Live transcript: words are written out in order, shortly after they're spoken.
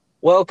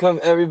Welcome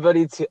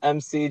everybody to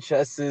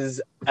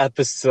MCHS's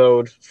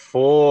episode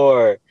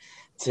 4.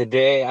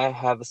 Today I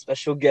have a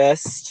special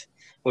guest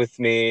with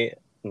me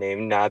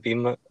named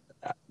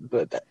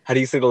but how do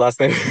you say the last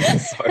name?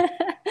 Sorry.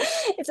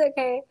 It's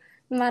okay.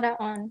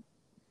 Maraon.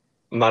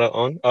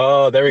 Maraon?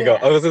 Oh, there we go.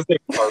 I Yeah. was just saying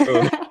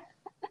Maroon.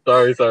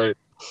 Sorry.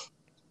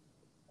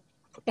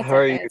 It's How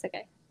are you? okay. It's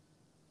okay.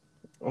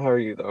 How are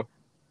you though?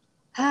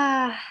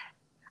 Ah,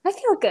 I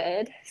feel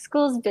good.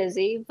 School's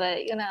busy,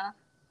 but You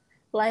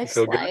life's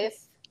feel good?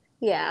 life.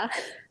 Yeah.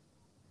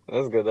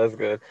 That's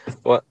good.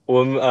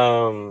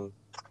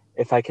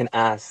 If I can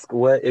ask,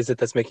 what is it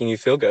that's making you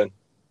feel good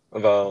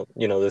about,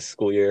 this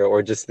school year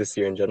or just this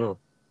year in general?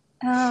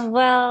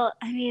 Well,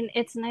 I mean,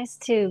 it's nice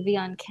to be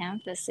on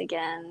campus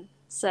again.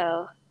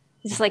 So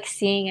just like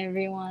seeing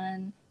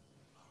everyone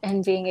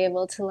and being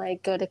able to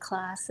like go to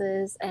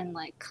classes and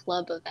like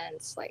club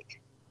events,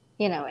 like,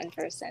 in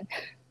person.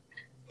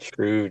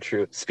 True.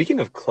 Speaking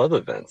of club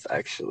events,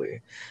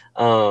 actually,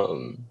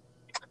 um,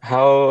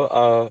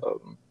 how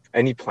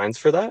any plans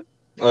for that?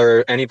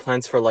 Or any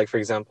plans for like, for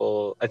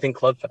example, I think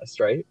Club Fest,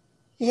 right?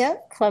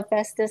 Yep, Club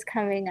Fest is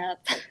coming up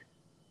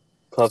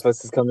Club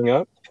Fest is coming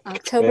up. Yeah.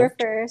 October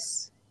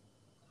 1st.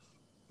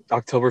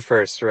 October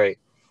 1st, right.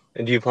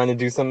 And do you plan to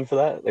do something for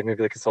that? Like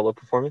maybe like a solo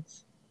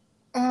performance?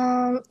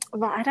 Well,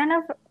 I don't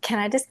know. Can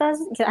I discuss?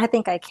 I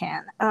think I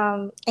can.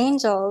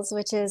 Angels,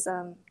 which is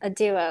a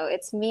duo.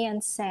 It's me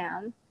and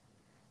Sam.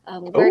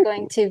 We're Oh,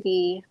 going to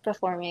be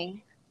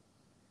performing.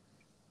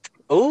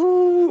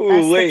 oh,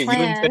 That's the wait,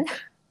 plan.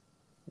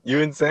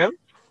 you and Sam?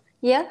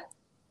 Yeah,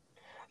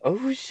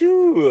 Oh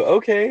shoot.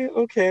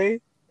 Okay.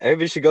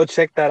 Everybody should go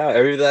check that out.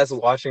 Everybody that's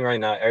watching right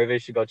now, everybody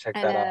should go check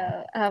I that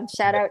out. know.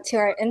 Shout out to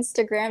our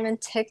Instagram and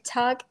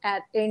TikTok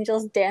at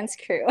Angels Dance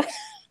Crew.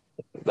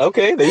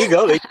 Okay, there you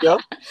go.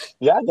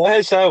 Yeah, go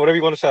ahead, shout out whatever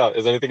you want to shout.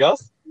 Is there anything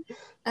else?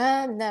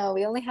 No,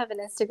 we only have an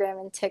Instagram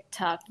and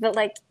TikTok, but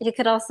like you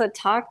could also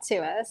talk to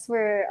us.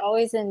 We're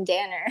always in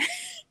Danner.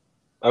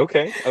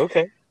 Okay.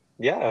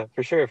 Yeah,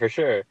 for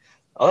sure.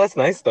 Oh, that's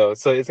nice though.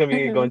 So it's gonna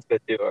be Hmm. going to the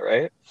duo,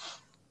 right?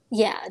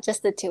 Yeah,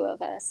 just the two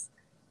of us.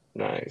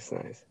 Nice.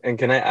 And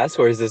can I ask,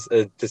 or is this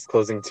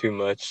disclosing too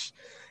much?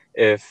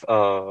 If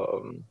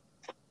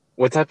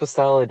what type of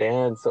style of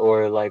dance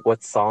or like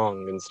what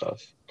song and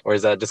stuff, or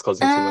is that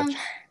disclosing too Um, much?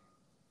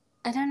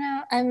 I don't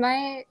know. I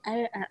might.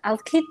 I'll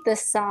keep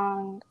this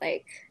song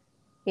like,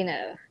 you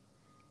know,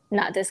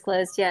 not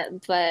disclosed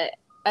yet, but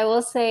I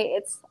will say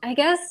it's. I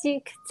guess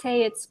you could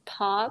say it's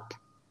pop.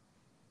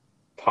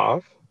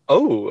 Pop?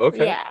 Oh,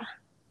 okay. Yeah,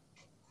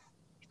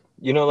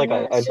 Like I'm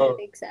I, not I sure know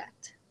the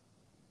exact.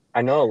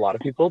 I know a lot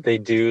of people they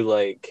do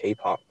like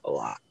K-pop a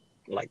lot,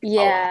 like a lot.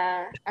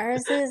 Yeah,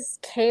 ours is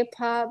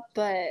K-pop,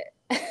 but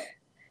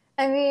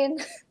I mean,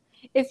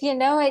 if you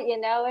know it, you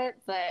know it.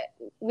 But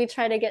we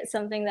try to get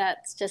something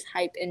that's just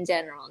hype in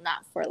general,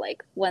 not for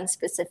like one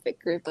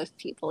specific group of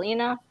people.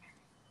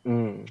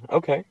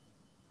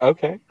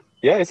 Okay.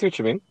 Yeah, I see what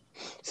you mean.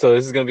 So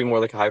this is gonna be more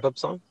like a hype up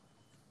song.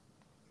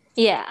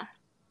 Yeah,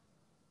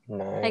 I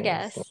Nice,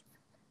 guess.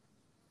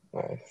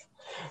 nice.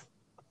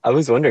 I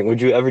was wondering,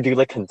 would you ever do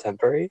like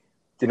contemporary?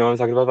 Do you know what I'm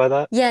talking about by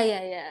that?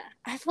 Yeah.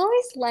 I've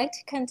always liked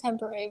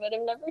contemporary, but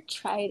I've never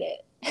tried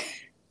it.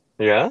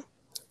 Yeah,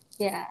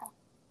 Yeah.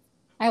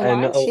 I I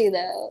want know. to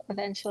though,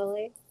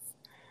 eventually.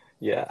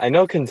 Yeah, I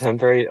know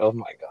contemporary. Oh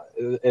my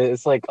God,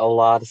 it's like a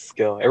lot of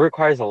skill. It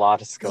requires a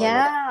lot of skill. I know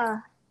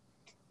that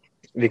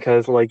Yeah.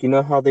 because like you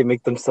know how they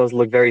make themselves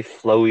look very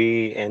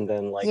flowy and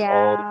then like all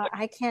Yeah,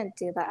 I can't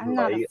do that. I'm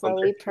not a light on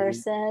their flowy feet.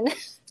 person.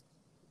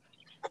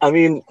 I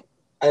mean,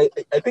 I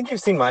think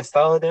you've seen my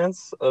style of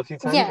dance a few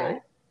times, Yeah.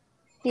 right?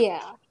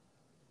 Yeah.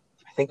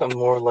 I think I'm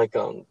more like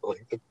the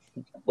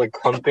like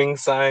crumping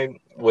side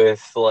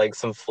with like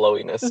some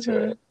flowiness to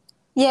Hmm. it.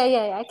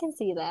 Yeah, I can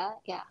see that.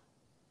 Yeah.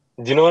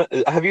 Do you know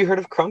what? Have you heard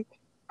of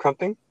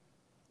crumping?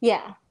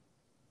 Yeah.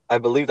 I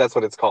believe that's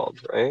what it's called,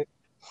 right?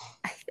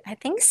 I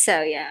think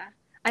so, yeah.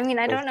 I mean,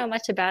 I don't That's- know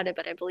much about it,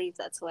 but I believe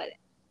that's what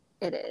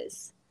it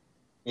is.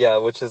 yeah,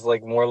 which is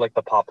like more like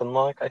the pop and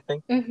lock, I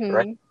think, right?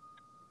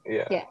 Mm-hmm.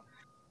 Yeah. Yeah.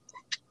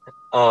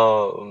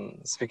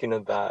 Speaking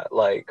of that,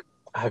 like,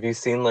 have you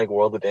seen like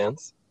World of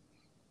Dance?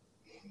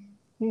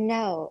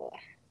 No.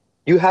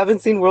 You haven't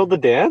seen World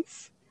of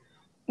Dance?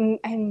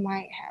 I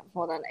might have.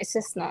 Hold on. It's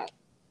just not.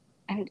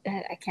 I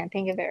can't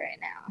think of it right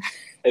now.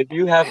 If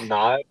you have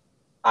not,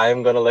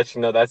 I'm gonna let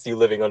you know that's you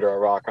living under a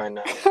rock right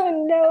now.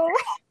 Oh no.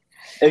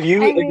 If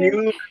you I if mean,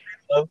 you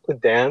love to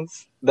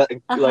dance, that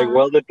like uh-huh.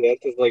 World of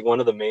Dance is like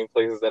one of the main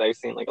places that I've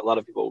seen like a lot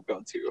of people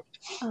go to.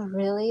 Oh,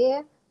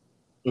 really?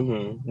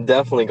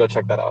 Definitely go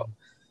check that out.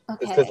 It's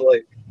because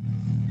Okay.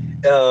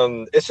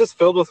 like it's just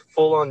filled with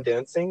full on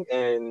dancing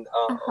and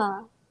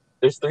Uh-huh.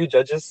 there's 3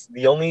 judges.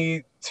 The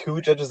only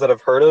 2 judges that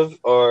I've heard of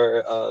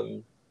are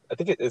I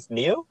think it is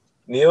Neo.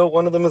 Neo,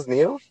 one of them is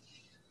Neo.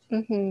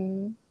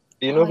 Mm-hmm.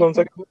 Do you Oh, know I who I'm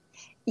think. talking about?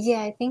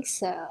 Yeah, I think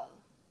so.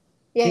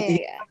 Yeah, He, yeah,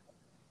 he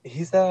yeah.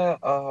 he's that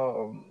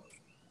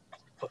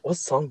what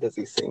song does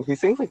he sing? He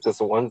sings like this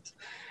one.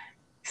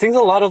 He sings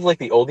a lot of like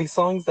the oldie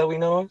songs that we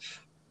know of.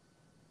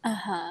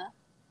 Uh-huh.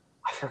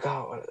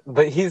 forgot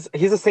but he's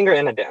a singer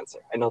and a dancer.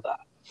 I know that.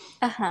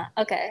 Uh-huh.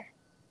 Okay.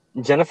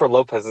 Jennifer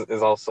Lopez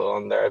is also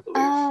on there, I believe.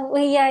 Oh,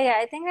 wait, yeah, yeah.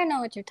 I think I know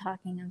what you're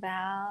talking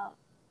about.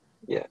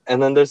 Yeah,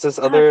 and then Okay. there's this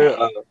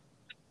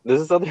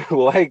other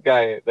white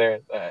guy there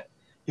that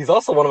he's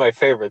also one of my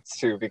favorites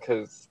too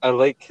because I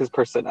like his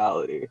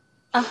personality.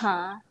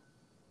 Uh-huh.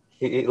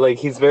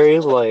 He's very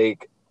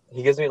like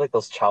he gives me like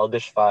those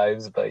childish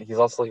vibes, but he's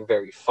also like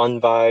very fun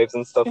vibes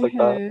and stuff like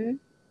that. Mm-hmm.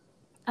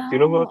 Do you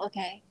know what Oh,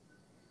 okay.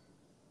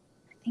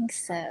 I think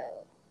so.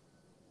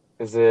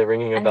 is it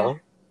ringing a I know. bell?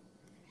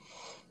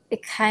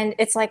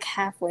 It's like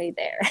halfway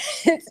there.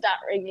 It's not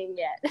ringing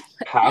yet.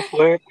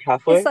 Halfway, It's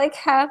halfway. like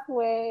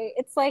halfway.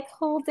 It's like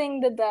holding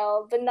the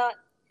bell, but not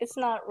it's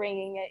not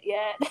ringing it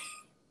yet.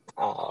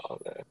 Oh,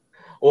 man.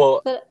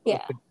 Well, But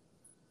yeah.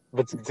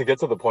 but to get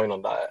to the point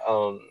on that,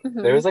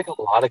 there Mm-hmm. was like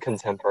a lot of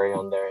contemporary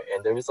on there,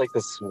 and there was like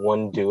this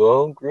one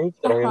duo group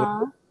that I remember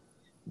Uh-huh.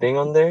 being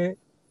on there.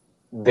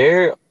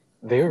 They're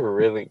they were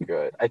really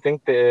good. I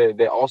think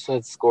they also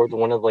had scored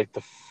one of like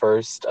the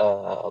first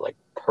like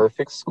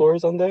perfect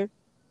scores on there.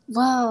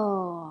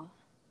 Whoa.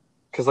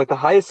 Because like the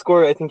highest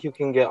score I think you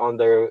can get on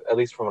there, at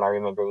least from what I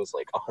remember, was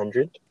like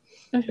 100.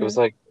 It Mm-hmm. was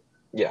like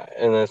yeah,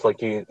 and it's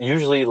like you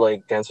usually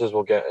like dancers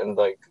will get in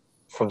like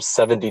from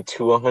 70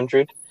 to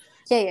 100.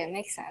 Yeah, yeah,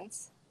 makes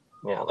sense.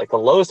 Yeah, like the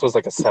lowest was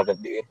like a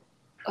 70,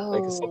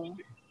 like a Oh.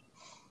 70,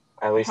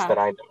 at least Huh. that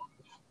I know.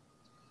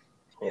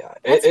 Yeah,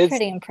 That's it's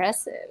pretty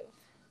impressive.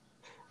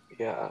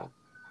 yeah,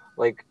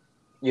 like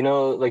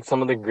like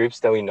some of the groups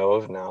that we know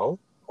of now,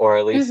 or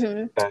at least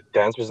Mm-hmm. that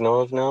dancers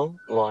know of now,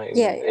 like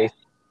Yeah, yeah.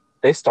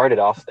 they started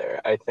off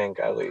there. I think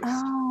at least.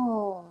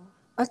 Oh.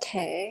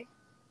 Okay.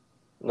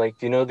 Like,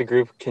 do you know the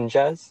group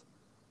Kinjaz?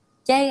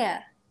 Yeah,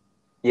 yeah.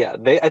 Yeah,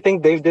 they. I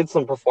think they did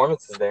some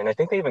performances there, and I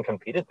think they even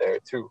competed there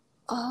too.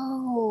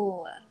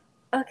 Oh.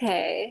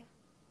 Okay.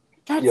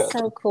 That's Yeah.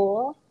 so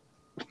cool.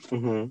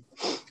 hmm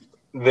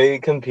They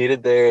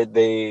competed there.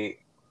 They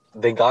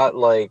got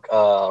like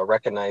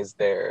recognized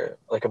there,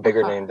 like a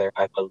bigger Uh-huh. name there.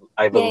 I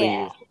Yeah, yeah.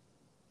 believe.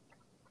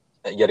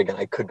 Yet again,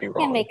 I could be Yeah,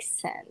 wrong. makes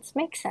sense.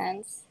 Makes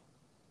sense.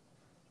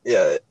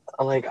 Yeah,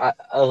 I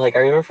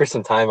remember for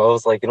some time I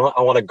was like, you know what,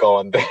 I want to go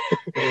on there.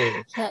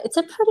 Yeah, it's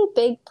a pretty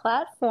big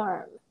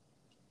platform.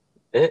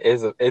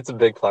 It's a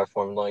big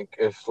platform. Like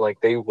if like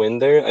they win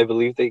there, I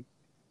believe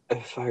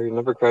if I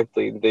remember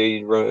correctly,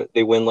 they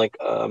win like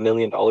 $1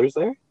 million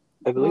there,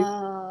 I believe.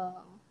 Whoa.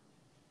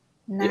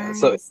 Yeah,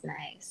 so Nice,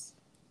 nice.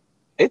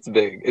 it's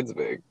big. It's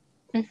big.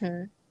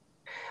 Mm-hmm.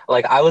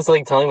 Like I was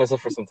like telling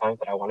myself for some time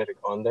that I wanted to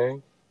go on there,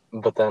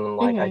 but then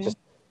like Mm-hmm. I just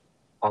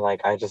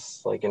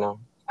like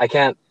I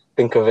can't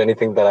think of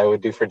anything that I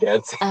would do for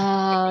dancing.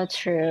 Oh,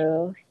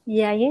 true.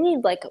 Yeah, you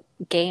need like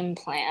a game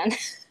plan.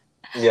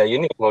 Yeah, you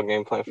need a whole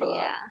game plan for that.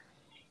 Yeah,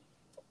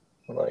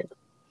 Like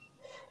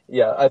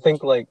yeah, I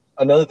think like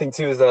another thing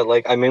too is that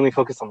like I mainly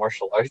focus on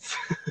martial arts,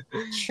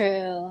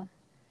 true.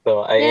 so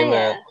I Yeah, aim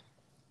at yeah.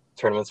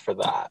 tournaments for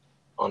that,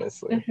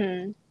 honestly.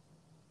 Mm-hmm.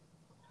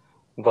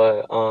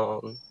 But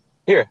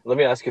here, let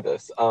me ask you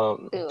this: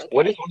 Ooh,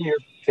 what is okay. one of your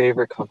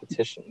favorite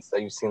competitions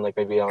that you've seen, like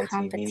maybe on TV?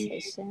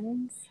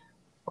 Competitions.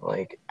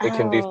 Like it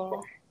can be Oh,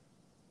 from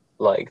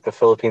like the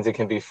Philippines, it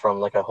can be from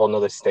like a whole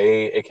nother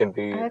state, it can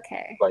be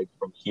okay. like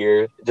from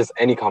here, just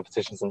any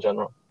competitions in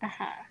general.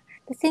 Uh-huh.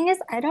 The thing is,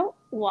 I don't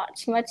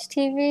watch much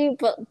TV,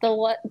 but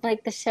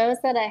the shows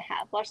that I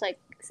have watched, like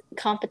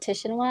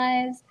competition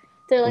wise,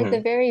 they're like the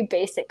hmm very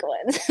basic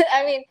ones.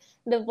 I mean,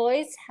 The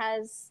Voice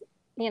has,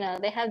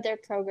 they have their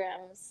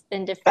programs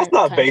in That's different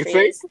not basic.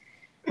 countries.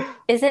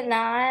 Is it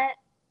not?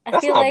 I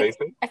That's feel not like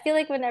basic. I feel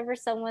like whenever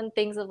someone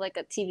thinks of like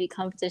a TV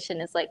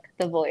competition, it's like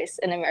The Voice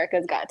and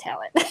America's Got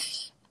Talent.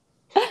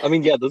 I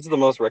mean, yeah, those are the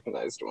most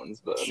recognized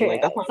ones, but I'm True,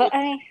 like that's not but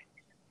I basic. mean,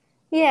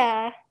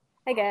 yeah,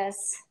 I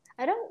guess.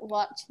 I don't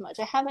watch much.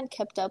 I haven't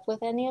kept up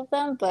with any of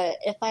them, but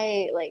if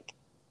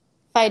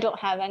I don't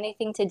have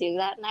anything to do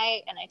that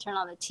night and I turn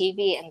on the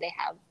TV and they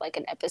have like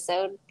an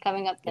episode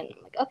coming up, then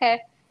I'm like,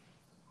 okay,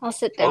 I'll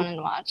sit Oh, down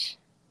and watch.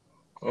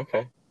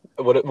 okay.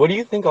 What do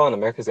you think on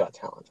America's Got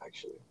Talent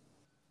actually?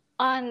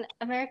 On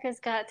America's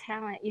Got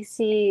Talent, you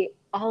see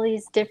all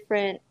these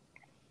different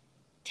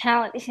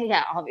talent.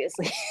 Yeah,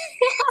 obviously.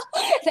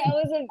 That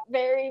was a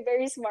very,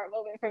 very smart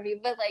moment for me.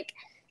 But like,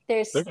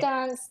 there's Okay.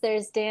 stunts,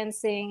 there's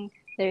dancing,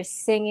 there's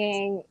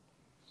singing,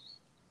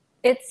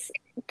 it's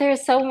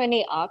there's so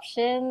many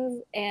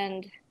options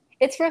and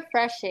it's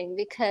refreshing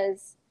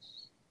because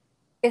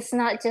it's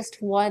not just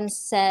one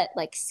set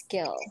like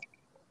skill.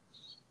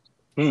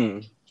 Hmm.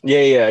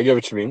 Yeah, I get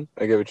what you mean.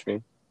 I get what you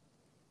mean.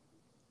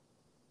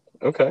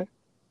 Okay.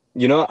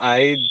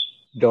 I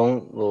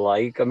don't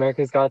like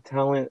America's Got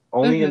Talent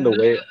only in the Mm-hmm.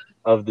 way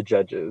of the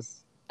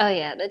judges. Oh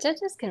yeah, the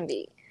judges can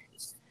be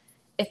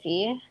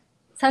iffy.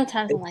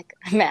 Sometimes I'm It's like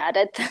mad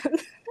at them.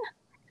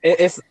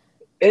 it's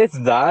it's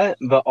that,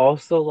 but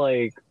also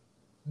like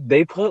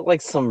they put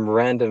like some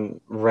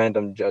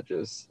random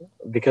judges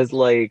because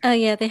like Oh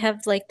yeah, they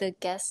have like the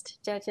guest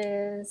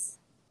judges.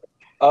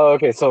 oh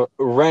okay, so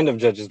random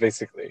judges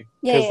basically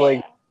Yeah, because yeah, like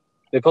yeah.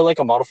 they put like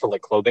a model for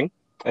like clothing,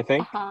 I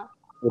think, Uh-huh.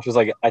 which was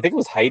like, I think it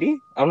was Heidi.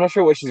 I'm not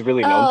sure what she's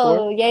really known for,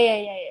 Oh, yeah, yeah,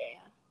 yeah, yeah,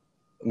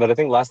 but I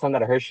think last time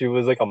that I heard, she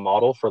was like a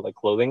model for like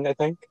clothing, I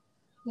think.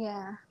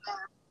 yeah.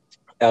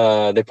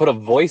 They put a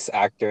voice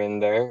actor in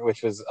there,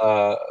 which was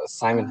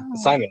Simon. Oh.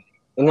 Simon.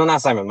 No,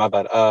 not Simon. My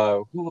bad.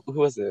 Who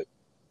was it?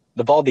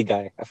 The baldy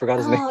guy. I forgot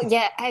his name. Oh,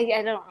 yeah. I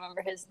don't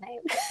remember his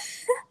name.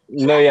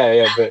 No,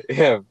 yeah, but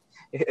him.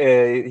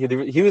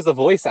 He was the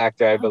voice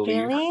actor, I Oh,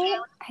 believe. really?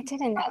 I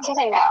didn't know.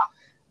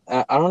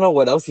 I don't know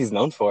what else he's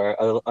known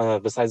for,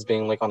 besides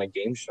being like on a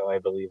game show, I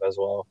believe, as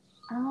well.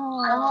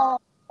 Oh.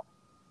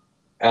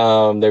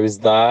 There was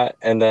that,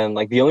 and then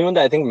like the only one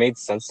that I think made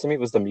sense to me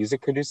was the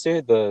music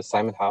producer, the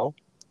Simon Howe,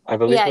 I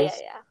believe Yeah, it yeah,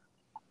 was. yeah.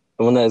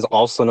 The one that is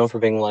also known for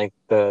being like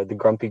the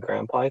grumpy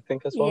grandpa, I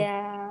think, as well.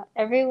 Yeah.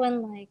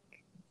 Everyone like,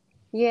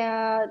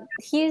 yeah,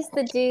 he's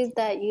the dude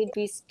that you'd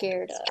be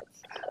scared of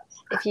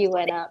if you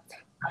went up.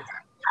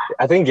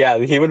 I think, yeah,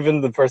 he would have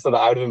been the person that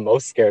I would have been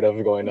most scared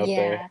of going up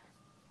there. Yeah.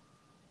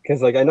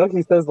 Because, like, I know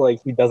he says,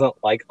 like, he doesn't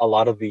like a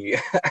lot of the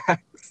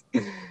acts,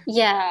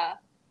 Yeah.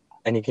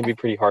 and he can be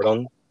pretty hard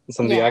on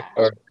some of the Yeah.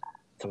 or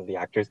some of the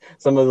actors,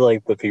 some of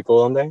like the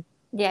people on there.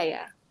 Yeah,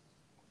 yeah.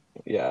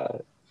 Yeah,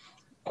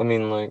 I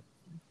mean, like,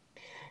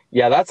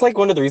 yeah, that's like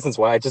one of the reasons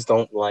why I just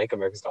don't like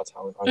America's Got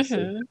Talent, honestly.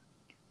 Mm-hmm.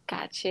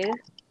 Got you.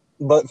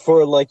 But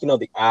for like,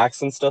 the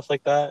acts and stuff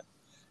like that,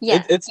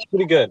 Yeah. it's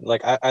pretty good.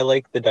 Like, I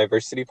like the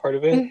diversity part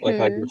of it, like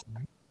how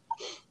Mm-hmm.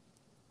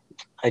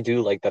 I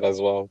do like that as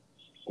well,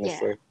 Yeah.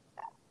 honestly.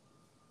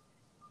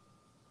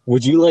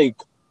 Would you like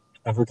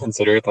ever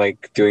consider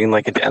like doing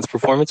like a dance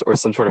performance or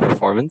some sort of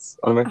performance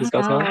on America's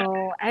Got Talent?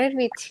 Oh, I would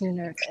be too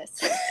nervous.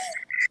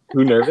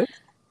 Too nervous?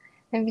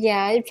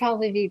 Yeah, I'd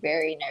probably be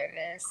very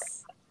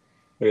nervous.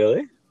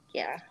 Really?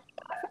 Yeah.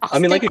 I'll I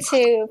mean, stick like,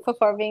 to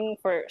performing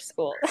for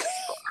school.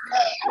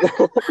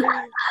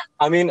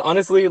 I mean,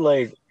 honestly,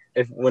 like,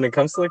 if when it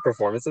comes to like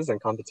performances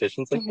and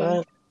competitions like Hmm.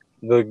 that,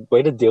 the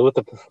way to deal with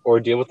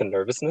the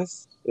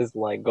nervousness is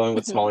like going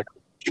with Hmm. smaller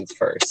competitions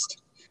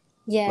first.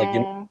 Like, you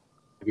know,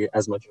 Yeah. be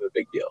as much of a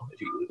big deal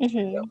if you lose.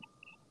 Hmm.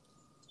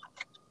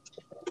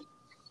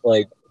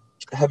 Like,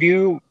 have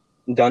you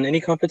done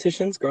any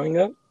competitions growing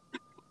up?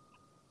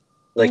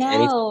 Like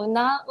any? No,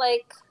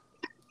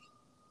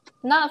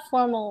 not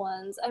formal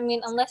ones. I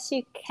mean, unless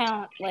you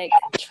count like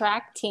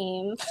track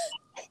team.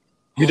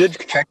 You did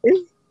track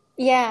team?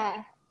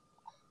 Yeah.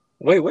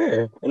 Wait,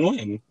 where and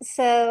when?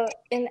 So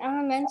in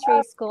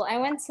elementary school, I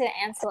went to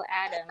Ansel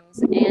Adams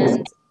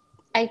and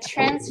I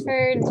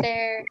transferred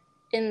there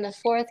in the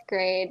fourth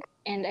grade,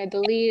 and I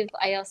believe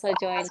I also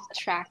joined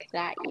track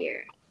that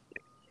year.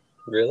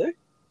 Really?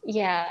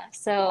 Yeah,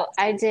 so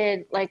I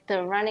did like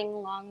the running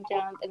long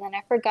jump, and then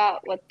I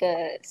forgot what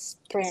the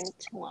sprint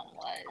one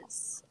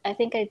was. I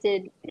think I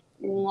did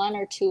one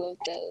or two of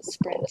those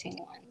sprinting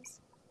ones,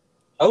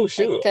 Oh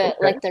shoot! Okay.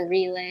 like the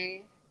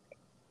relay.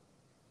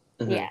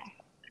 Hmm. Yeah,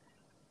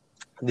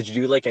 Did you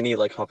do like any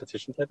like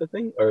competition type of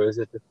thing, or is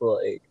it just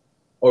like,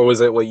 or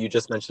was it what you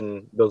just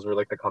mentioned? Those were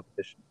like the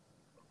competition.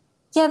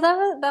 yeah,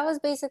 that was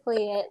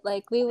basically it.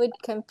 Like we would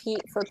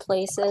compete for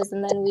places,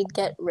 and then we'd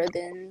get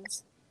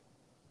ribbons.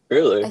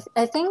 Really?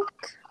 I think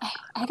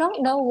I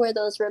don't know where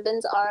those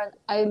ribbons are.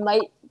 I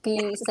might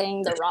be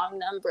saying the wrong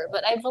number,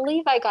 but I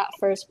believe I got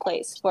first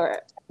place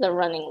for the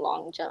running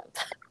long jump.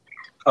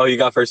 Oh, you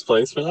got first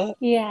place for that?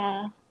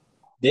 Yeah.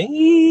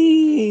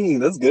 Dang,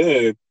 that's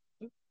good.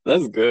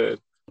 That's good.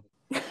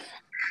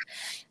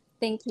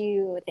 Thank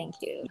you. Thank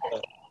you.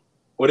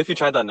 What if you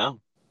tried that now?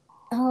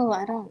 Oh,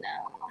 I don't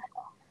know.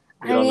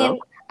 You I don't know? mean,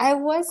 I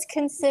was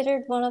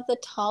considered one of the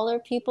taller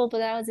people, but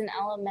that was in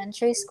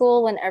elementary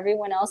school when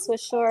everyone else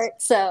was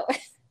short. So,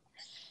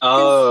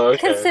 Oh,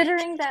 okay.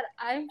 considering that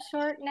I'm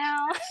short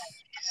now,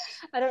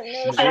 I don't know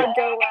Did if it you would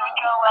go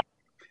well.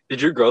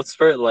 did your growth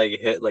spurt like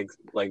hit like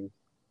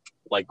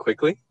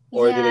quickly,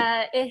 or did it?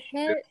 Yeah, it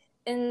hit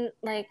in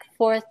like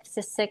fourth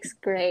to sixth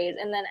grade,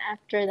 and then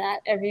after that,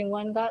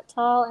 everyone got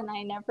tall, and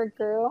I never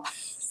grew.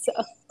 So,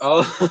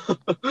 Oh,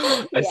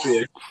 I yeah.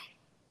 see.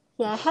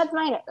 Yeah, I had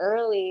mine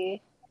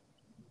early.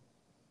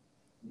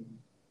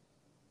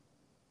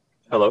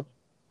 Hello.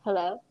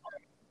 Hello?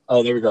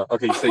 Oh, there we go.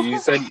 Okay, so you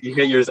said you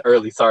hit yours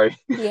early. Sorry.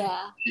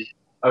 Yeah.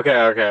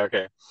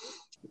 Okay.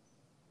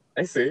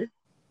 I see.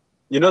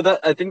 You know that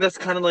I think that's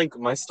kind of like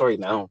my story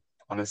now,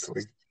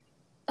 honestly.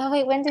 Oh,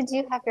 wait, when did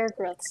you have your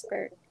growth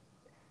spurt?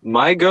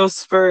 My growth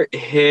spurt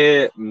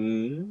hit.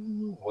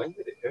 When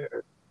did it hit?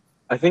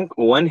 I think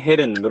one hit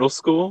in middle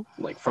school,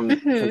 like from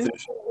Mm-hmm.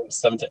 transition from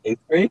 7th to 8th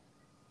grade.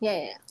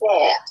 Yeah,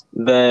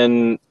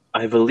 Then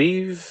I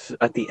believe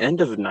at the end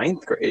of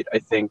ninth grade, I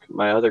think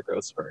my other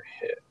growth spurt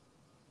hit.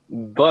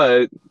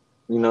 But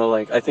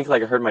like I think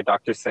like I heard my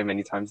doctor say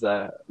many times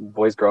that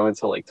boys grow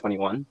until like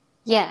 21.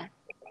 yeah.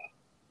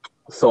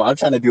 So I'm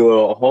trying to do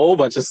a whole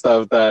bunch of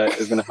stuff that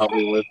is gonna help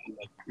me with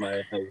like,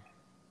 my health.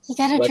 You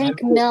gotta Like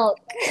drink milk.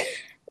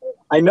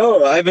 I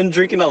know I've been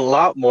drinking a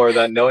lot more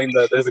than knowing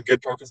that there's a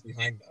good purpose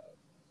behind that.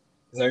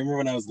 Because I remember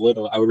when I was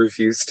little, I would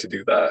refuse to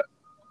do that.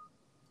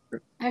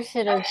 I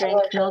should have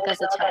drank milk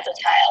as a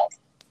child.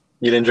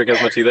 You didn't drink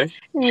as much either?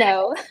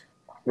 No.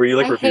 Were you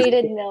like I refusing?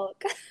 hated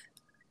milk.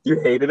 You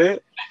hated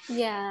it?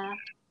 Yeah.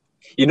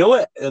 You know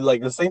what?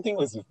 Like the same thing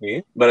was with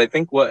me, but I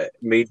think what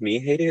made me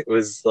hate it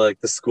was like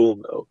the school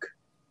milk.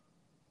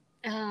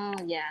 Oh,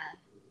 yeah.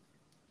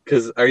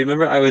 Because I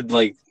remember I would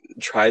like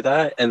try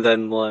that, and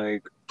then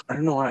like I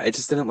don't know why I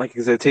just didn't like it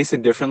because it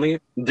tasted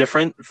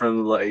different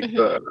from like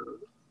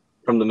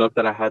Hmm. the milk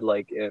that I had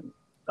like at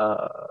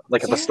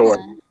the store.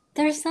 Yeah.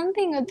 There's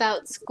something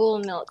about school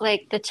milk,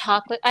 like the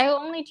chocolate. I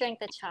only drank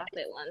the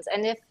chocolate ones.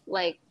 And if,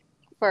 like,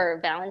 for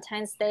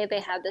Valentine's Day,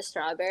 they had the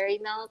strawberry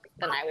milk,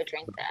 then I would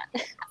drink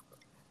that.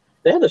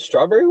 They had a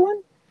strawberry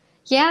one.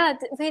 Yeah.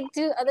 Wait,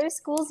 do other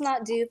schools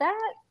not do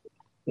that?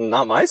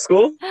 Not my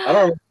school. I don't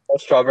remember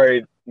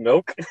strawberry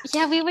milk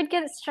Yeah, we would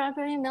get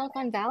strawberry milk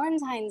on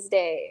Valentine's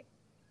Day.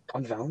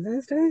 on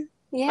Valentine's Day.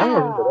 I don't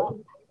remember Yeah.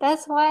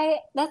 that.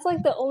 That's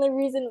like the only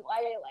reason why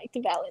I liked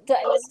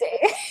Valentine's Day.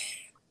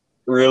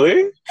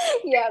 Really?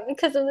 Yeah,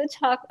 because of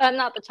the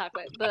not the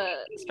chocolate, the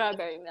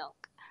strawberry milk.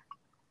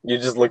 You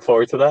just look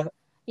forward to that?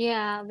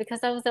 Yeah,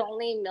 because that was the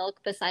only milk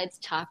besides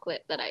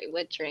chocolate that I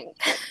would drink.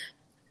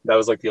 That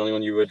was like the only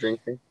one you were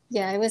drinking?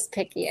 Yeah, I was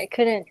picky. I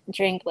couldn't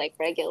drink like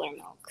regular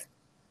milk.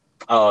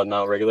 Oh,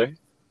 no, regular.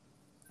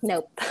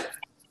 Nope.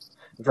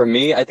 For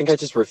me, I think I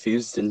just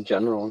refused in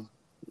general.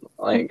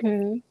 Like,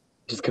 Hmm.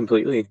 just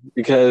completely.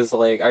 Because,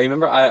 like, I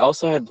remember I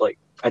also had, like,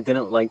 I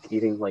didn't like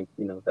eating, like,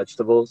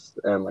 vegetables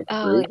and, like,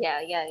 Oh fruit.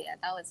 yeah, yeah, yeah.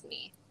 That was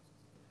me.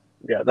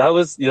 Yeah, that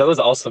was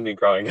also me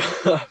growing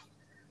up.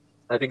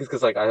 I think it's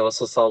because, like, I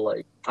also saw,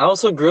 like, I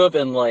also grew up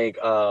in, like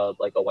a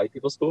white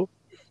people school.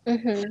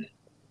 Hmm.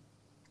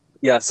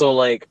 Yeah, so,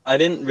 like, I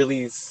didn't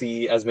really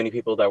see as many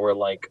people that were,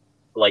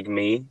 like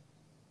me.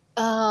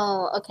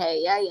 Oh,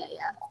 okay. Yeah, yeah,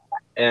 yeah.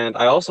 And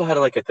I also had,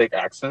 like, a thick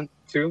accent,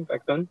 too,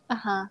 back then.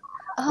 Uh-huh.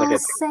 Like, Oh,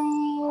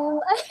 same.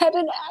 I had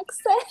an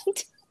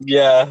accent.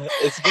 yeah,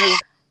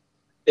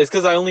 it's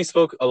because I only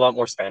spoke a lot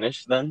more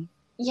Spanish then.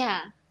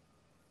 Yeah.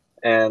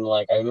 And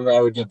like I remember I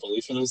would get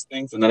bullied for those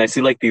things, and then I see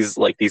like these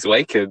white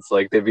kids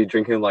like they'd be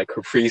drinking like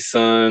Capri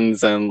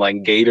Suns and like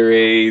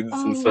Gatorades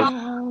and Oh stuff.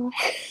 no.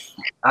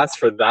 Ask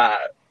for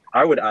that.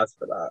 I would ask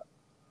for that.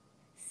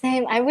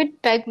 Same. I would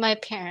beg my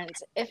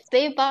parents. If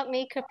they bought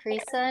me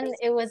Capri Sun,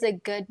 it was a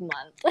good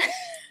month.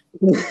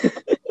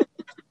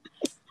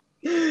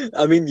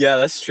 I mean, yeah,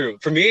 that's true.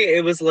 For me,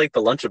 it was like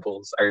the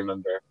Lunchables. I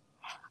remember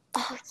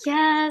Oh,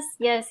 yes,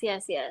 yes,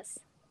 yes, yes.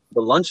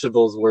 the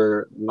Lunchables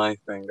were my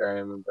thing. I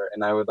remember,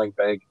 and I would like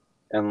beg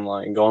and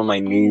like go on my I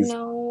knees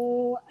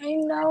know. I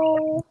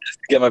know. to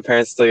get my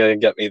parents to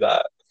get me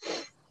that.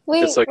 Just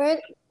Wait,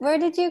 like, where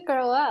did you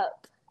grow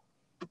up?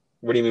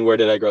 what do you mean? Where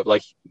did I grow up?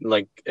 Like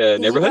Did you grow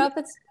neighborhood? up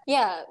in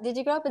Yeah, did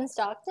you grow up in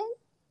Stockton?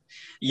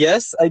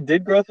 Yes, I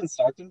did grow up in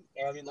Stockton.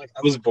 I mean, like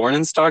I was born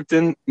in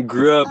Stockton,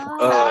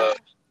 Oh.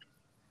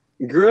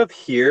 grew up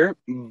here,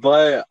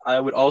 but I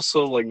would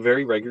also like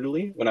very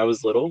regularly when I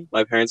was little.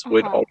 My parents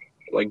would Uh-huh. all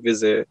like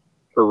visit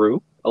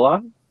Peru a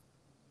lot.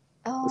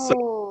 So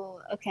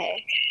Oh,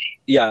 okay.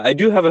 yeah, I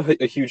do have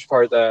a huge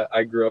part that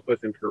I grew up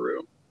with in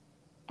Peru.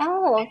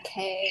 Oh,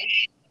 okay.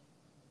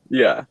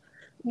 Yeah.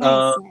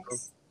 Uh, Nice,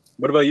 nice.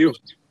 what about you?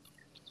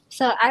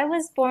 So I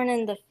was born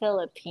in the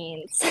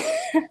Philippines.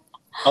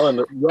 Oh,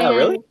 yeah,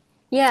 really? And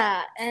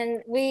yeah,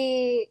 and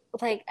we,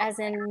 like, as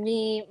in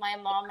me, my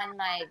mom, and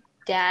my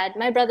dad.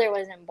 My brother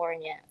wasn't born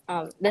yet.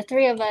 The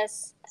three of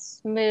us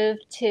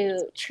moved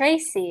to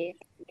Tracy,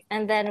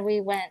 and then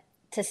we went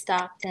to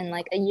Stockton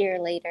like a year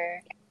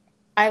later.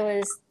 I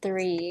was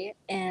three,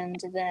 and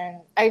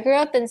then I grew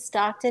up in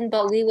Stockton,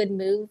 but we would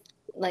move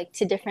like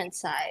to different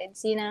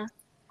sides, you know?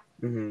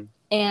 Hmm.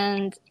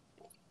 And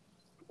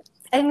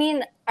I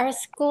mean, our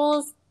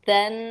schools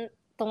then,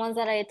 the ones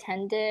that I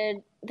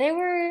attended,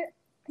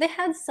 they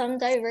had some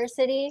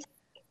diversity,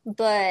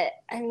 but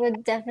I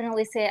would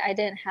definitely say I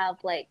didn't have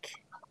like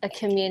a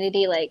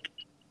community like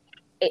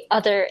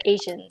other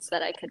Asians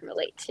that I could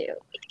relate to.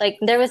 Like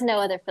there was no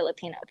other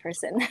Filipino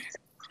person.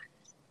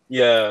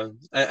 Yeah,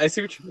 I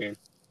see what you mean.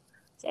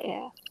 So,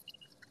 yeah.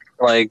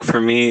 Like for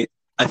me,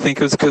 I think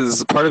it was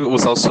because part of it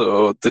was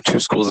also the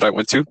two schools that I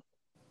went to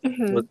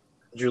Hmm. with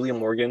Julia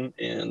Morgan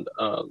and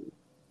uh,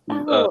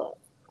 Oh,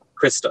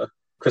 Krista,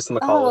 Krista oh,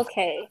 McAuliffe.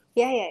 okay.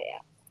 Yeah, yeah, yeah.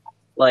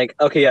 Like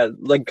okay, yeah,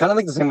 like kind of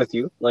like the same with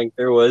you. Like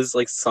there was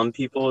like some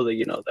people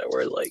that that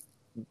were like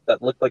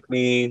that looked like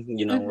me,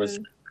 was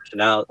Hmm.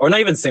 national or not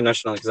even same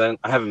nationality because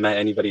I haven't met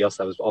anybody else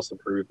that was also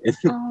Peruvian.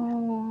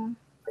 Oh,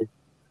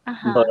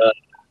 But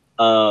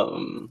uh-huh.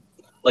 um,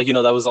 like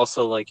that was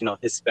also like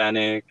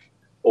Hispanic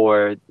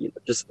or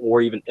just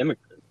or even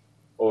immigrant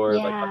or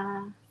like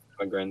Yeah.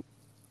 immigrant.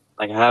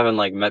 Like I haven't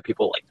like met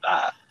people like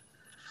that,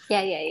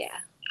 Yeah, yeah, yeah.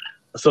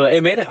 so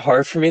it made it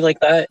hard for me like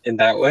that in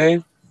that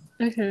way.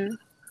 Hmm.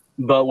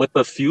 But with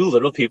the few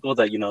little people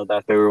that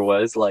that there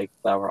was like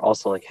that were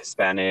also like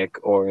Hispanic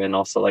or and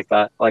also like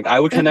that, like I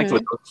would connect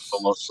with Hmm. those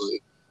people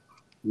mostly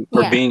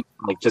for Yeah. being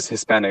like just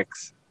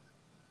Hispanics.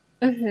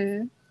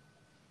 Hmm.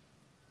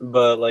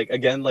 But like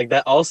again, like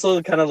that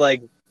also kind of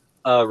like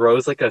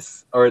rose like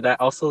or that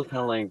also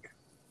kind of like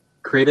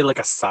created like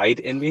a side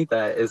in me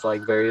that is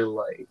like very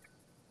like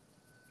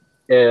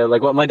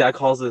like what my dad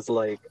calls is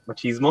like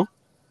machismo,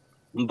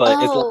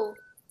 but it's like, Oh,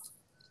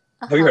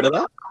 have you heard uh-huh.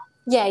 of that?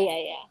 Yeah, yeah,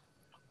 yeah.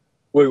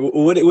 Wait,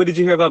 what did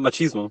you hear about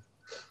machismo?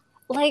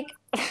 Like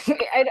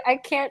I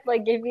can't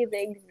like give you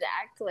the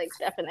exact like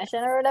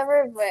definition or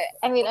whatever, but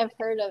I mean I've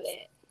heard of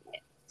it.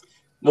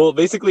 Well,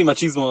 basically,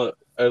 machismo,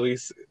 at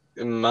least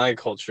in my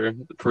culture,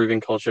 the Peruvian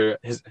culture,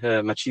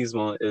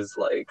 machismo is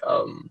like,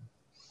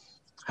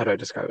 how do I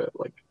describe it?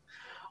 Like,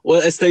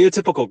 what a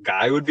stereotypical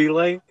guy would be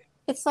like.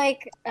 It's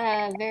like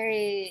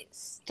very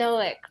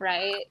stoic,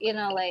 right? You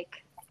know, like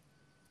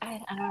I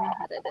don't know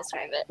how to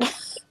describe it.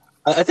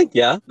 I think,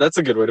 yeah, that's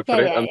a good way to Yeah,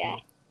 put it. yeah, yeah.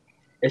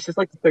 It's just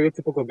like the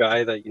stereotypical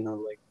guy that,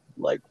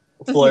 like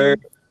Hmm. flirt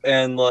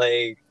and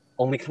like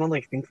only kind of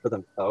like think for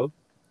themselves,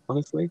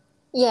 honestly.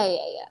 Yeah,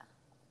 yeah,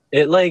 yeah.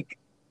 It like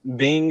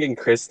being in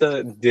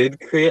Krista did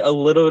create a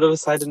little bit of a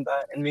side in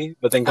that in me,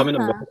 but then coming to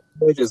Uh-huh. middle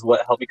college is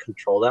what helped me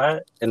control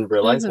that and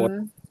realize when,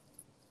 Mm-hmm.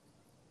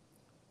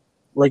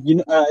 like,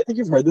 I think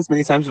you've heard this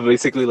many times, but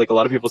basically, like, a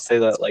lot of people say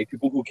that like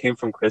people who came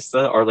from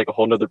Krista are like a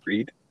whole nother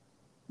breed.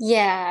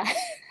 Yeah.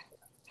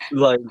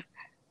 Like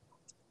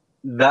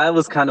that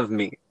was kind of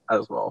me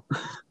as well.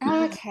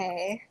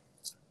 Okay.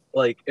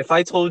 Like if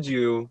I told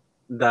you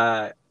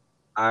that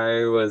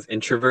I was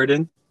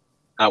introverted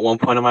at one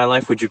point in my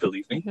life, would you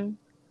believe me? Hmm.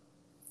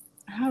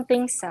 I don't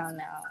think so, no.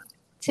 No?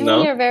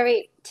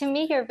 To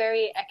me you're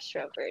very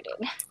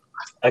extroverted.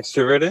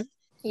 Extroverted?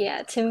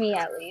 Yeah, to me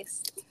at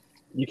least.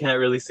 You can't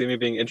really see me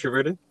being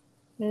introverted?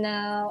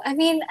 No, I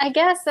mean, I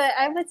guess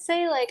I would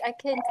say like I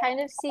can kind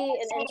of see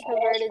an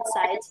introverted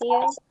side to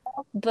you,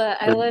 but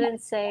I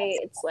wouldn't say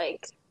it's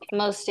like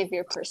most of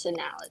your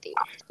personality.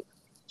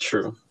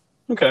 True.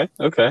 Okay,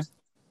 okay.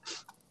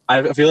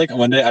 I feel like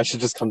one day I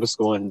should just come to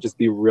school and just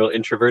be real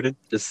introverted,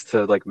 just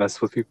to like mess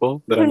with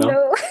people that I know.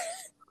 No.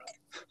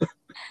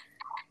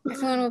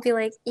 Everyone will be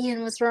like,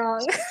 Ian, what's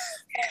wrong?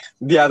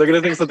 Yeah, they're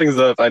gonna think something's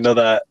up. I know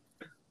that,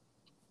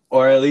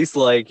 or at least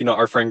like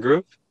our friend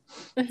group.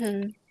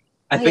 Hmm.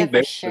 I Oh yeah, think they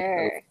for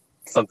sure.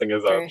 something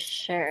is up. For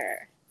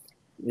sure.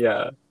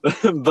 Yeah,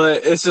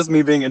 but it's just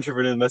me being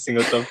introverted and messing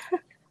with them.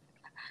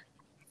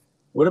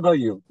 What about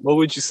you? What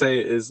would you say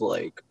is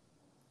like?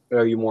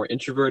 Are you more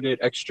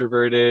introverted,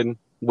 extroverted?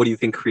 What do you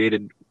think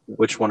created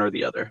which one or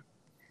the other?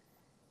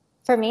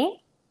 For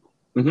me?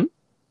 Mm-hmm.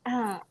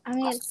 I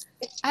mean,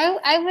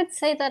 I would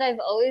say that I've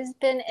always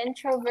been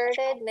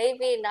introverted,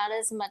 maybe not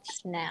as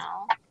much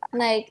now.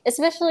 Like,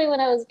 especially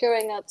when I was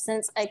growing up,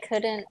 since I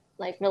couldn't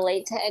like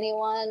relate to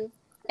anyone.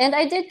 And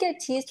I did get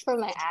teased for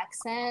my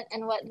accent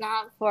and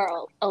whatnot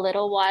for a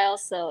little while,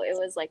 so it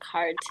was like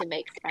hard to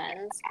make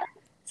friends.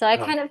 So I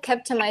Uh-huh. kind of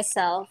kept to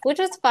myself, which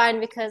was fine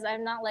because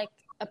I'm not like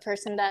a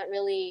person that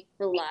really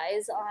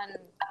relies on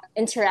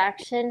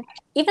interaction,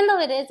 even though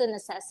it is a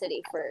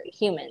necessity for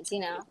humans, you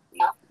know.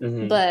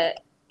 Mm-hmm.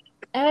 But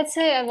I would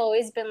say I've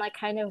always been like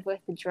kind of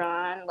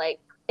withdrawn. Like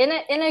in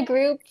a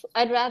group,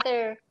 I'd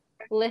rather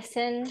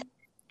listen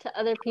to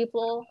other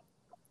people,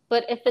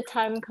 but if the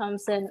time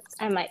comes in,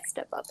 I might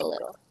step up a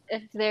little.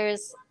 If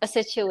there's a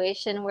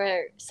situation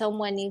where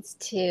someone needs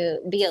to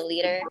be a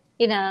leader,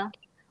 you know,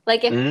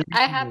 like if I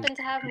Mm-hmm. happen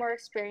to have more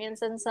experience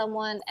than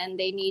someone and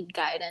they need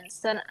guidance,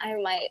 then I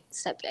might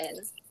step in.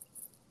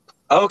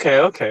 Okay,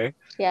 okay.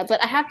 Yeah,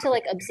 but I have to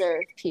like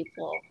observe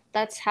people.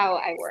 That's how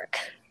I work.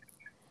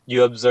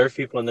 You observe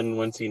people, and then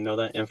once you know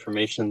that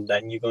information,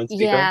 then you go and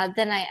speak up. Yeah,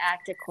 then I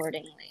act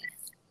accordingly.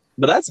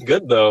 But that's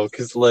good though,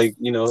 because like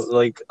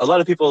like a lot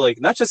of people like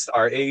not just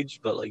our age,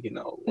 but like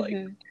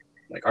Hmm.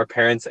 like our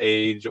parents'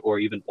 age or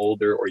even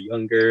older or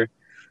younger,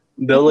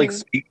 they'll like Hmm.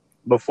 speak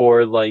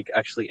before like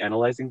actually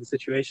analyzing the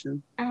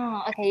situation.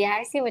 Oh, okay. Yeah,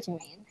 I see what you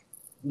mean.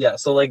 Yeah,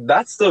 so like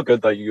that's still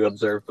good that you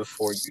observe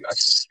before you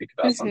actually speak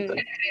about something. Hmm.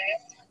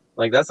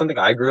 Like that's something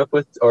I grew up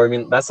with, or I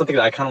mean that's something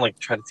that I kind of like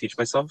try to teach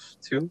myself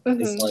too.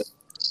 Is Hmm. like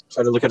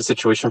try to look at a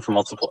situation from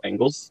multiple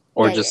angles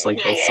or Yeah, just yeah, like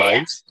yeah. both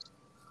sides,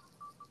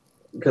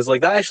 because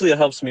like that actually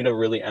helps me to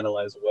really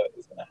analyze what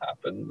is going to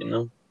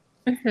happen,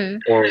 Hmm.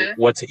 or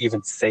what to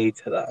even say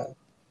to that.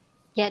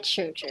 Yeah,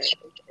 true, true.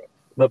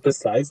 But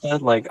besides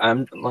that, like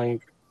I'm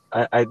like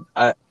I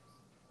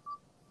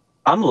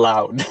I'm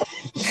loud.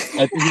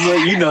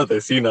 You know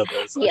this.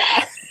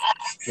 Yeah.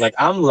 Like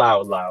I'm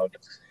loud,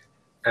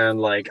 and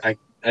like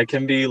I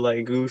can be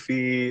like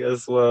goofy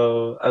as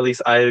well. At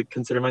least I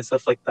consider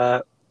myself like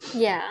that.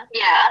 Yeah.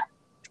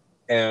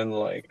 And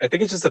like I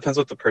think it just depends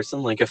with the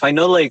person. Like if I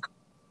know like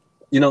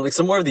like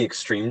some more of the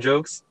extreme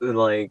jokes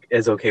like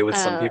is okay with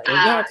some people,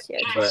 Yeah, true.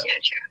 but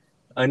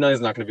I know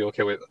it's not going to be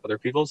okay with other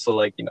people. So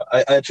like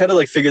I try to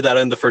like figure that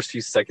out in the first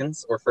few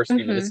seconds or first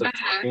few minutes Hmm. of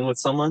talking with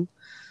someone.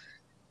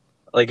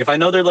 Like if I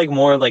know they're like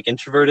more like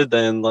introverted,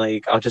 then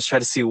like I'll just try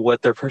to see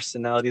what their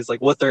personality is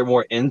like, what they're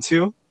more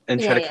into,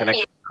 and try Yeah, to yeah. connect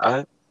with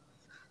that.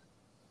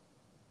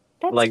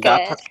 That's Like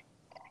that. good.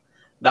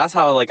 That's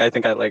how like I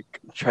think I like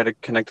try to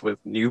connect with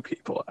new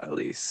people at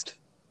least.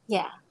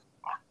 Yeah.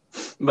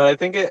 But I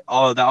think it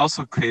all that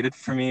also created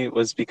for me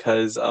was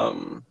because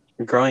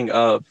growing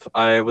up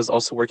I was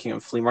also working in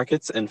flea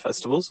markets and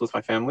festivals with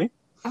my family.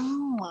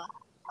 Oh.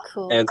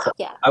 Cool. And so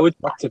Yeah. I would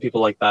talk to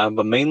people like that,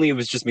 but mainly it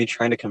was just me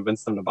trying to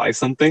convince them to buy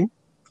something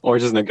or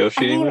just I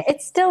negotiating mean, with them.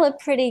 it's still a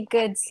pretty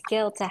good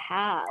skill to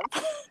have.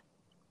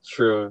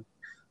 True.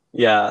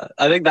 Yeah.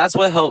 I think that's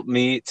what helped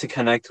me to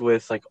connect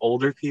with like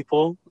older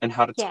people and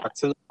how to Yeah. talk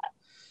to them.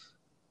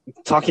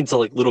 Talking to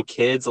like little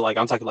kids, like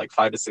I'm talking like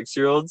 5 to 6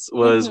 year olds,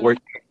 was Mm-hmm.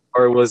 working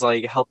or was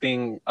like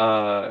helping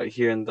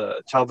here in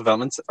the child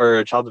development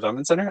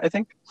center, I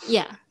think.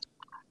 Yeah.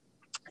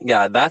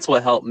 Yeah, that's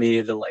what helped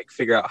me to like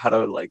figure out how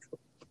to like,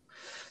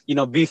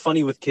 be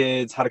funny with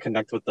kids, how to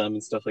connect with them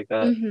and stuff like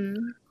that. Mm-hmm.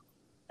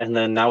 And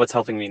then now what's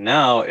helping me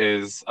now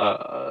is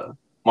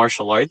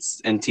martial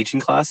arts and teaching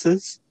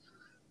classes.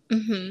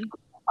 Mm-hmm.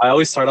 I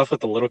always start off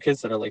with the little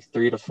kids that are like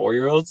 3 to 4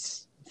 year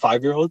olds,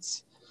 5 year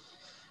olds.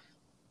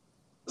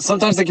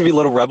 Sometimes they can be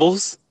little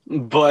rebels,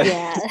 but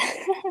Yeah.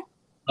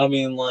 I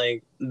mean,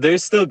 like they're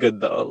still good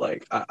though.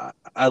 Like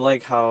I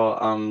like how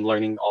I'm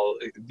learning all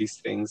these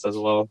things as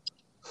well,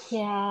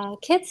 Yeah.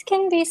 Kids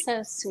can be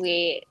so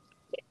sweet.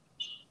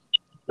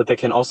 but they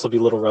can also be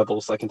little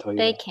rebels. I can tell you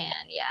They that. can,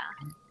 yeah.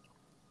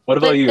 What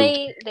about But you?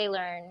 they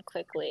learn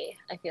quickly.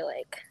 I feel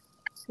like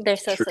they're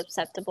so True.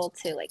 susceptible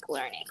to like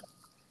learning.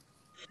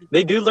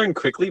 They do learn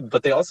quickly,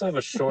 but they also have a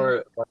Hmm.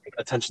 short like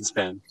attention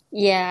span.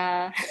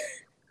 Yeah.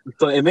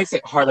 So it makes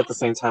it hard at the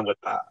same time with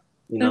that,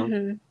 you know?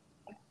 Hmm.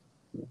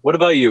 What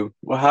about you?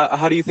 Well,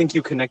 how do you think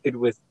you connected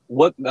with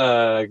what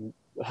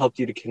helped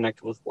you to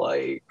connect with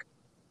like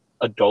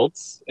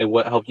adults and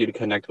what helped you to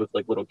connect with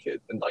like little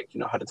kids and like,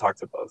 how to talk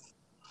to both?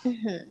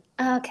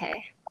 Hmm.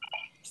 Okay.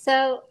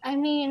 So, I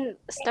mean,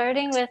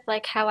 starting with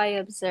like how I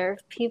observe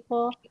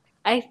people,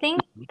 I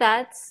think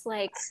that's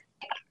like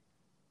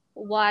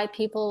why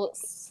people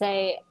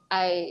say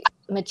I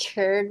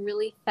matured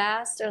really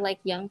fast or like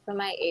young for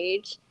my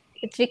age.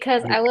 It's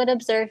because I would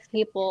observe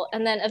people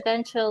and then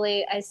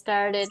eventually I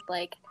started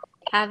like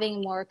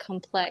having more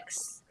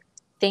complex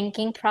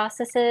thinking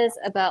processes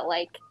about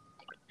like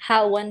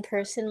how one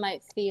person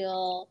might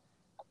feel,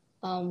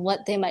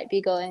 what they might be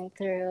going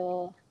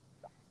through,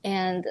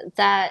 and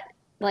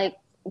like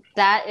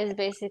that is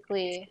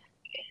basically,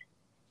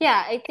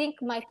 yeah, I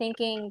think my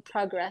thinking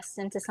progressed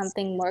into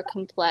something more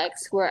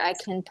complex where I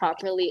can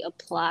properly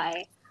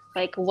apply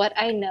like what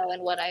I know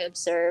and what I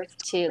observe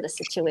to the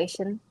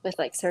situation with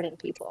like certain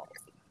people.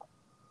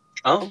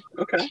 Oh,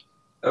 okay.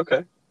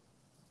 Okay.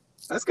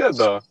 That's good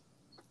though.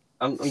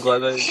 I'm glad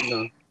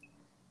that,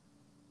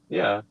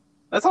 yeah.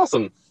 That's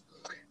awesome.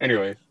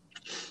 Anyway,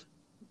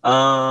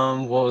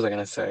 what was I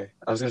gonna say?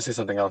 I was gonna say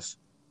something else.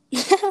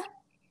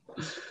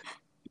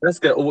 That's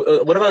good.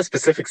 What about a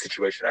specific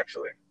situation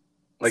actually?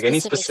 Like any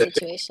Specific specific.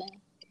 situation.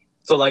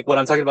 So like what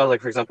I'm talking about,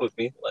 like for example with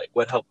me, like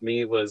what helped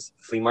me was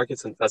flea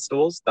markets and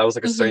festivals. That was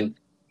like a certain Mhm.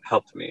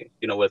 helped me,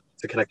 with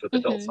to connect with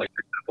adults. Mhm. Like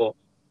for example,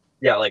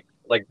 yeah,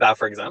 like that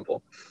for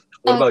example.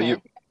 What about you?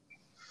 Okay.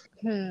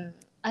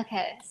 Hmm.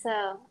 Okay.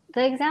 So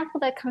the example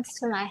that comes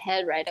to my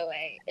head right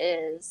away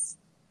is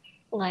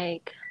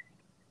like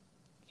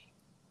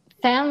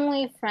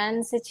family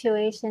friend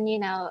situation,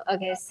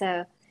 Okay,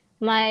 so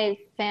my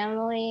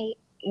family,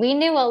 we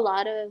knew a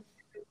lot of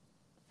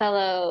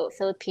fellow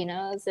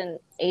Filipinos and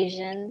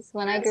Asians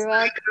when I grew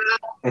up,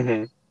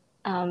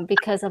 Hmm.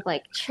 because of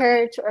like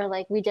church or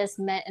like we just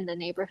met in the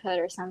neighborhood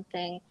or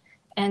something.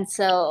 And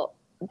so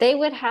they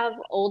would have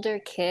older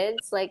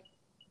kids. Like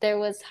there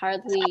was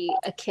hardly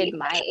a kid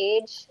my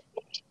age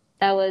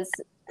that was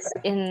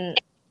in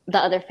the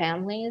other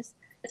families.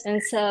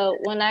 And so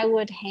when I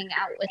would hang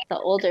out with the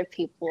older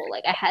people,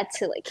 like I had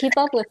to like keep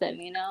up with them.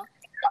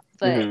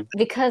 But Hmm.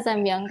 because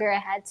I'm younger, I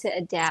had to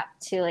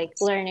adapt to like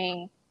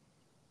learning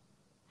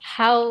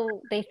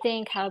how they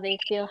think, how they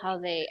feel, how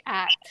they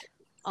act,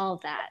 all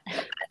that.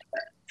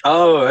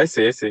 Oh, I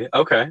see, I see.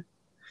 Okay.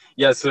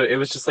 Yeah, so it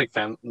was just like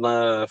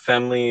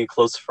family,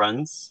 close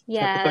friends type of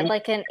Yeah, thing.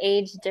 like an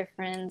age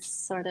difference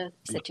sort of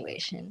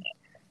situation.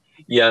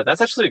 Yeah,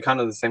 that's actually kind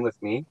of the same with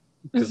me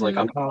because like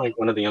I'm Mhm. kind of like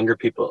one of the younger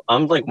people.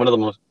 I'm like one of the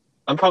most.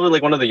 I'm probably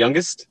like one of the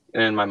youngest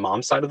in my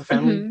mom's side of the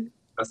family. Mhm.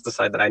 That's the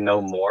side that I know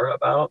more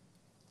about.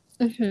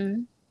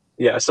 Mhm.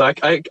 Yeah, so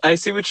I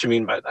see what you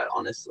mean by that,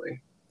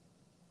 honestly.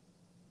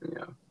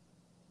 Yeah.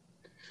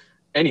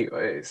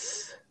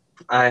 Anyways,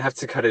 I have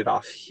to cut it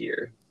off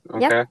here.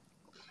 Yep. Okay.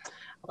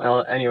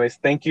 Well, anyways,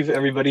 thank you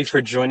everybody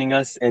for joining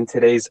us in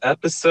today's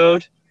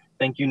episode.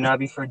 Thank you,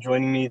 Nabi, for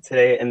joining me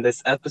today in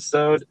this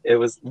episode. It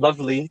was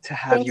lovely to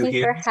have Thank you you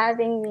here. for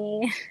having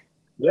me.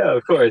 Yeah,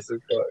 of course,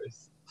 of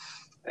course.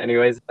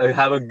 Anyways,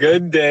 have a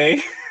good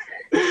day,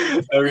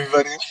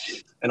 everybody,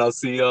 and I'll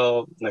see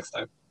y'all next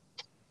time.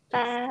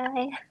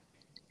 Bye.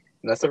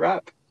 And that's a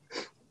wrap.